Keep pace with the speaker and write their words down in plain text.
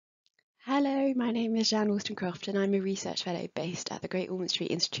Hello, my name is Jeanne Wolstencroft and I'm a research fellow based at the Great Ormond Street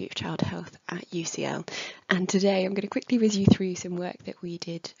Institute of Child Health at UCL. And today I'm going to quickly whiz you through some work that we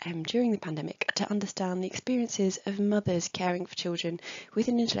did during the pandemic to understand the experiences of mothers caring for children with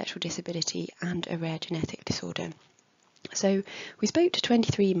an intellectual disability and a rare genetic disorder. So we spoke to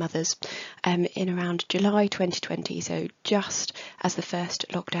 23 mothers in around July 2020, so just as the first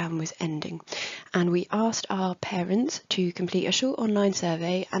lockdown was ending. And we asked our parents to complete a short online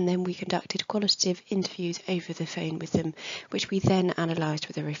survey, and then we conducted qualitative interviews over the phone with them, which we then analysed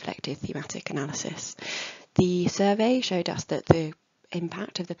with a reflective thematic analysis. The survey showed us that the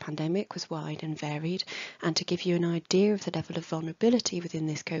impact of the pandemic was wide and varied, and to give you an idea of the level of vulnerability within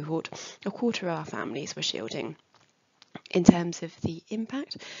this cohort, a quarter of our families were shielding. In terms of the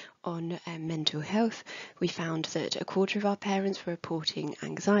impact on mental health, we found that a quarter of our parents were reporting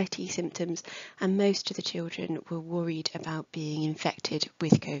anxiety symptoms, and most of the children were worried about being infected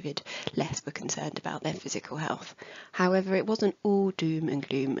with COVID. Less were concerned about their physical health. However, it wasn't all doom and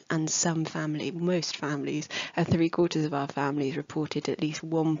gloom, and most families, 3/4 of our families reported at least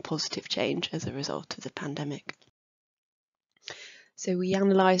one positive change as a result of the pandemic. So we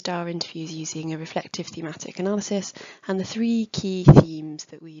analysed our interviews using a reflective thematic analysis, and the three key themes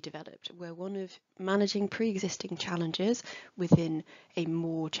that we developed were one of managing pre-existing challenges within a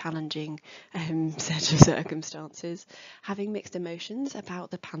more challenging set of circumstances, having mixed emotions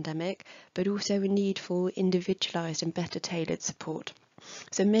about the pandemic, but also a need for individualised and better tailored support.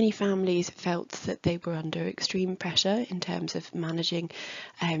 So many families felt that they were under extreme pressure in terms of managing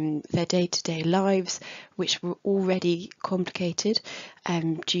their day-to-day lives, which were already complicated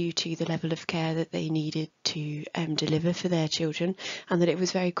due to the level of care that they needed to deliver for their children, and that it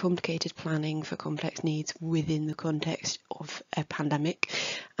was very complicated planning for complex needs within the context of a pandemic,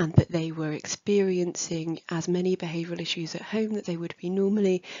 and that they were experiencing as many behavioural issues at home that they would be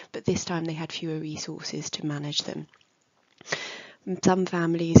normally, but this time they had fewer resources to manage them. Some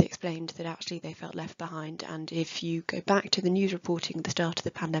families explained that actually they felt left behind, and if you go back to the news reporting at the start of the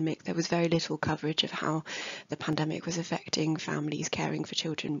pandemic, there was very little coverage of how the pandemic was affecting families caring for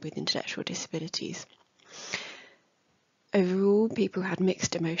children with intellectual disabilities. Overall, people had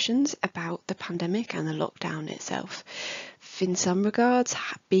mixed emotions about the pandemic and the lockdown itself. In some regards,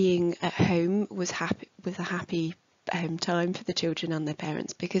 being at home was a happy time for the children and their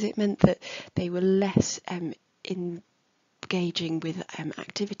parents, because it meant that they were less engaging with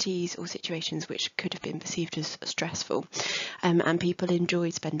activities or situations which could have been perceived as stressful, and people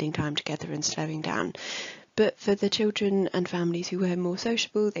enjoyed spending time together and slowing down. But for the children and families who were more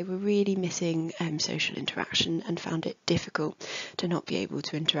sociable, they were really missing social interaction and found it difficult to not be able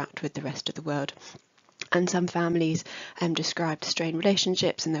to interact with the rest of the world. And some families described strained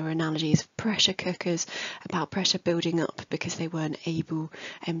relationships, and there were analogies of pressure cookers, about pressure building up because they weren't able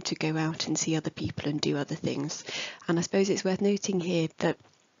to go out and see other people and do other things. And I suppose it's worth noting here that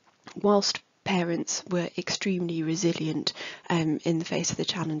whilst parents were extremely resilient in the face of the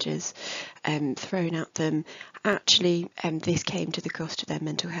challenges thrown at them, actually this came to the cost of their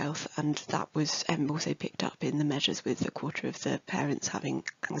mental health, and that was also picked up in the measures, with a quarter of the parents having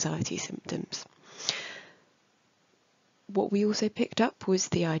anxiety symptoms. What we also picked up was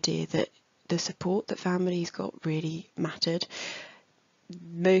the idea that the support that families got really mattered.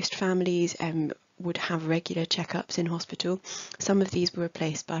 Most families would have regular checkups in hospital. Some of these were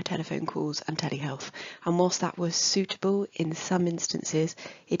replaced by telephone calls and telehealth, and whilst that was suitable in some instances,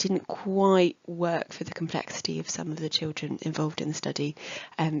 it didn't quite work for the complexity of some of the children involved in the study.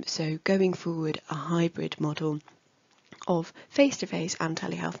 So going forward, a hybrid model of face-to-face and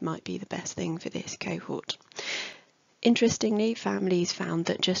telehealth might be the best thing for this cohort. Interestingly, families found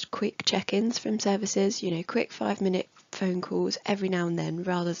that just quick check-ins from services, quick 5-minute phone calls every now and then,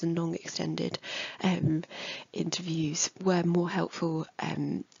 rather than long extended interviews, were more helpful,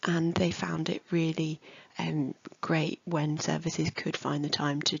 and they found it really great when services could find the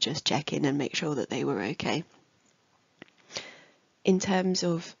time to just check in and make sure that they were okay. In terms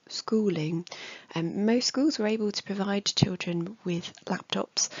of schooling, most schools were able to provide children with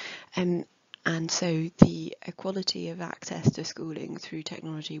laptops, and so the equality of access to schooling through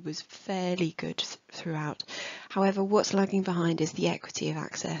technology was fairly good throughout. However, what's lagging behind is the equity of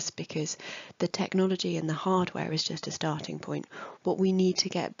access, because the technology and the hardware is just a starting point. What we need to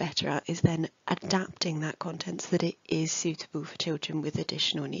get better at is then adapting that content so that it is suitable for children with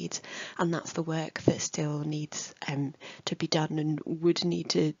additional needs, and that's the work that still needs to be done, and would need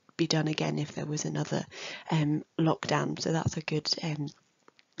to be done again if there was another lockdown. So that's a good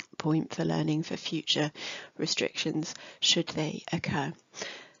point for learning for future restrictions should they occur.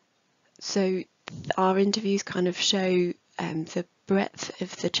 So our interviews kind of show the breadth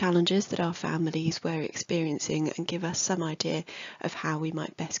of the challenges that our families were experiencing and give us some idea of how we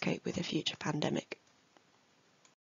might best cope with a future pandemic.